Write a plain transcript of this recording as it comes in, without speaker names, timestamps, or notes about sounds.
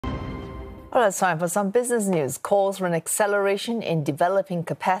Well, it's time for some business news. Calls for an acceleration in developing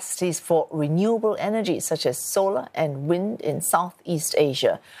capacities for renewable energy, such as solar and wind in Southeast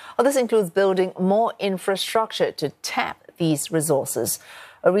Asia. Well, this includes building more infrastructure to tap these resources.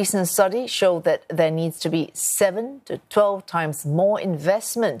 A recent study showed that there needs to be 7 to 12 times more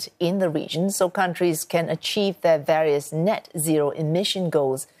investment in the region so countries can achieve their various net zero emission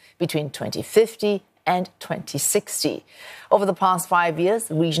goals between 2050 and 2060. Over the past 5 years,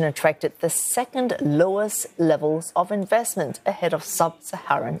 the region attracted the second lowest levels of investment ahead of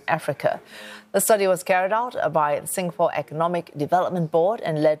sub-Saharan Africa. The study was carried out by the Singapore Economic Development Board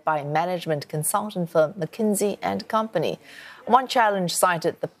and led by management consultant firm McKinsey and Company. One challenge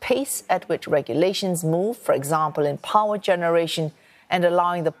cited the pace at which regulations move, for example, in power generation, and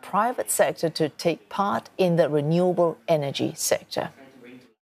allowing the private sector to take part in the renewable energy sector.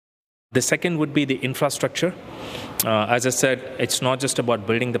 The second would be the infrastructure. As I said, it's not just about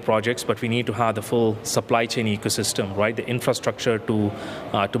building the projects, but we need to have the full supply chain ecosystem, right? The infrastructure to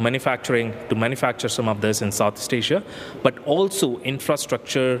manufacture some of this in Southeast Asia, but also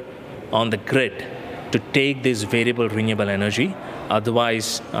infrastructure on the grid to take this variable renewable energy.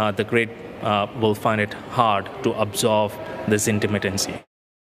 Otherwise, the grid will find it hard to absorb this intermittency.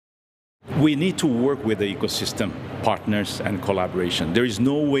 We need to work with the ecosystem partners and collaboration. There is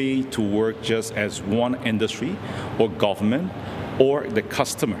no way to work just as one industry or government or the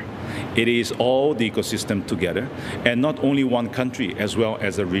customer. It is all the ecosystem together, and not only one country as well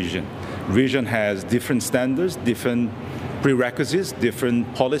as a region. Region has different standards, different prerequisites,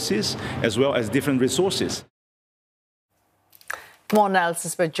 different policies, as well as different resources. More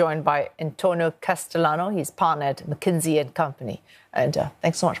analysis. We're joined by Antonio Castellano. He's partner at McKinsey and Company. And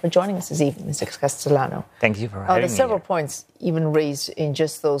thanks so much for joining us this evening, Mr. Castellano. Thank you for having me. There's several points even raised in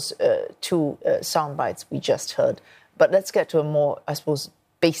just those two sound bites we just heard. But let's get to a more, I suppose,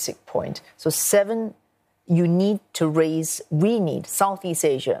 basic point. So we need, Southeast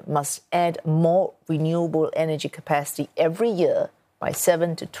Asia must add more renewable energy capacity every year by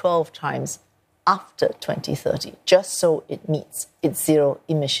 7 to 12 times after 2030, just so it meets its zero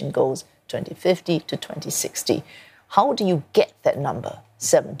emission goals 2050 to 2060. How do you get that number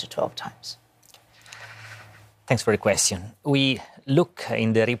 7 to 12 times? Thanks for the question. We look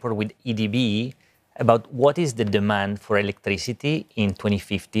in the report with EDB about what is the demand for electricity in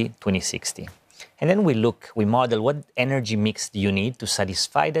 2050, 2060. And then we model what energy mix do you need to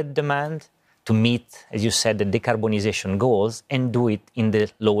satisfy that demand, to meet, as you said, the decarbonization goals, and do it in the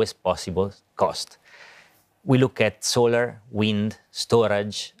lowest possible cost. We look at solar, wind,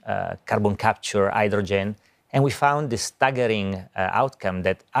 storage, carbon capture, hydrogen, and we found the staggering outcome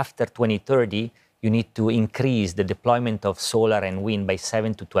that after 2030, you need to increase the deployment of solar and wind by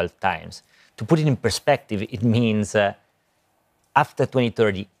 7 to 12 times. To put it in perspective, it means after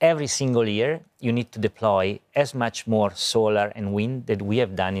 2030, every single year, you need to deploy as much more solar and wind that we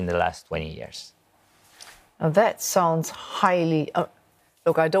have done in the last 20 years. Now that sounds highly...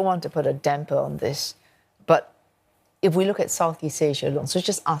 look, I don't want to put a damper on this, but if we look at Southeast Asia alone, so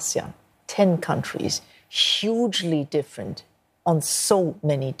just ASEAN, 10 countries, hugely different on so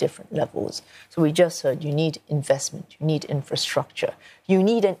many different levels. So we just heard you need investment, you need infrastructure, you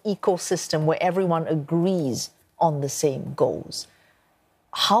need an ecosystem where everyone agrees on the same goals.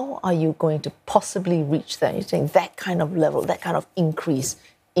 How are you going to possibly reach that? You think that kind of level, that kind of increase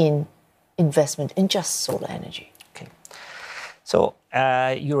in investment in just solar energy? Okay. So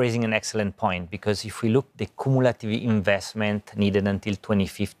you're raising an excellent point, because if we look, the cumulative investment needed until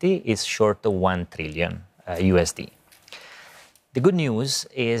 2050 is short of $1 trillion USD. The good news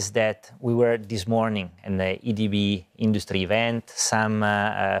is that we were this morning in the EDB industry event, some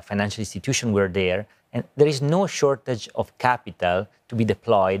financial institutions were there, and there is no shortage of capital to be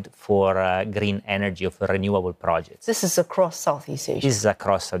deployed for green energy or for renewable projects. This is across Southeast Asia? This is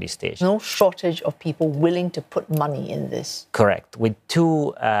across Southeast Asia. No shortage of people willing to put money in this? Correct, with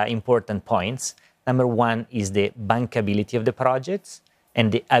two important points. Number one is the bankability of the projects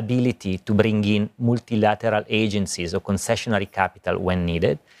and the ability to bring in multilateral agencies or concessionary capital when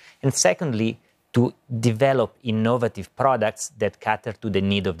needed. And secondly, to develop innovative products that cater to the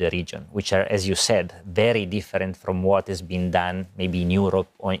need of the region, which are, as you said, very different from what has been done maybe in Europe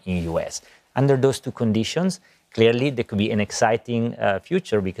or in US. Under those two conditions, clearly there could be an exciting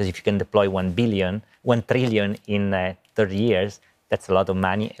future, because if you can deploy $1 trillion in 30 years, that's a lot of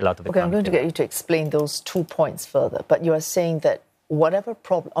money, a lot of economic. Okay, I'm going to get you to explain those 2 points further, but you are saying that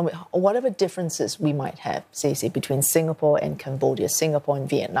whatever differences we might have, say between Singapore and Cambodia, Singapore and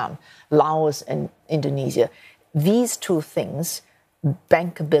Vietnam, Laos and Indonesia, these two things,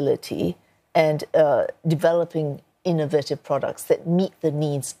 bankability and developing innovative products that meet the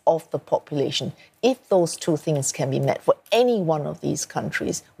needs of the population. If those two things can be met for any one of these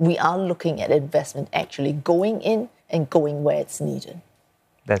countries, we are looking at investment actually going in and going where it's needed.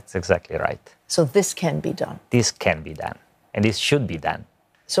 That's exactly right. So this can be done. This can be done, and this should be done.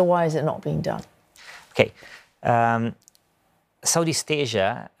 So why is it not being done? Okay. Southeast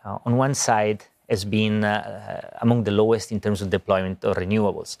Asia, on one side, has been among the lowest in terms of deployment of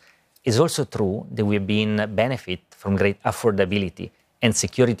renewables. It's also true that we've been benefit from great affordability and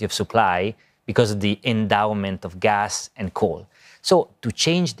security of supply because of the endowment of gas and coal. So to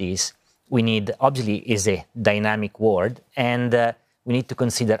change this, we need, obviously, is a dynamic world, and we need to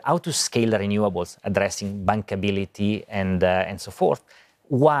consider how to scale renewables, addressing bankability and so forth,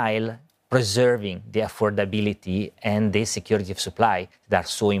 while preserving the affordability and the security of supply that are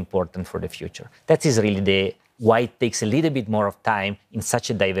so important for the future. That is really why it takes a little bit more of time in such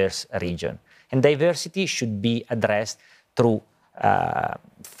a diverse region. And diversity should be addressed through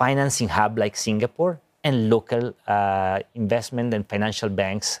financing hub like Singapore and local investment and financial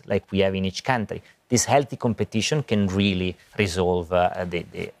banks like we have in each country. This healthy competition can really resolve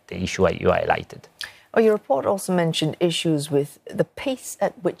the issue you highlighted. Well, your report also mentioned issues with the pace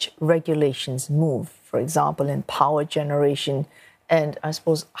at which regulations move, for example, in power generation, and I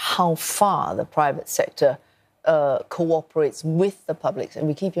suppose how far the private sector cooperates with the public. And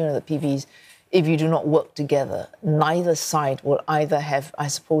we keep hearing the PVs, if you do not work together, neither side will either have, I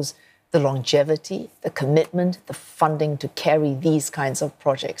suppose, the longevity, the commitment, the funding to carry these kinds of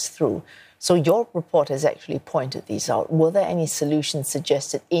projects through. So your report has actually pointed these out. Were there any solutions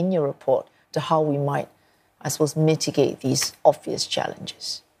suggested in your report to how we might, I suppose, mitigate these obvious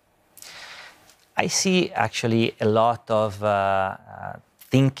challenges? I see actually a lot of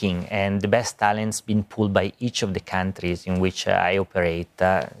thinking and the best talents being pulled by each of the countries in which I operate,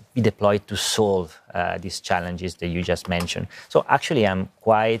 be deployed to solve these challenges that you just mentioned. So actually I'm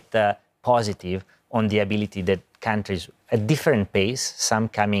quite positive on the ability that countries at different pace, some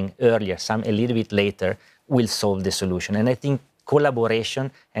coming earlier, some a little bit later, will solve the solution. And I think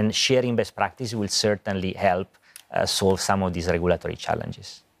collaboration and sharing best practices will certainly help solve some of these regulatory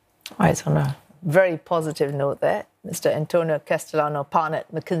challenges. All right, on a very positive note there, Mr. Antonio Castellano, partner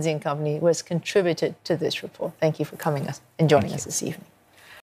at McKinsey & Company, who has contributed to this report. Thank you for coming and joining us this evening.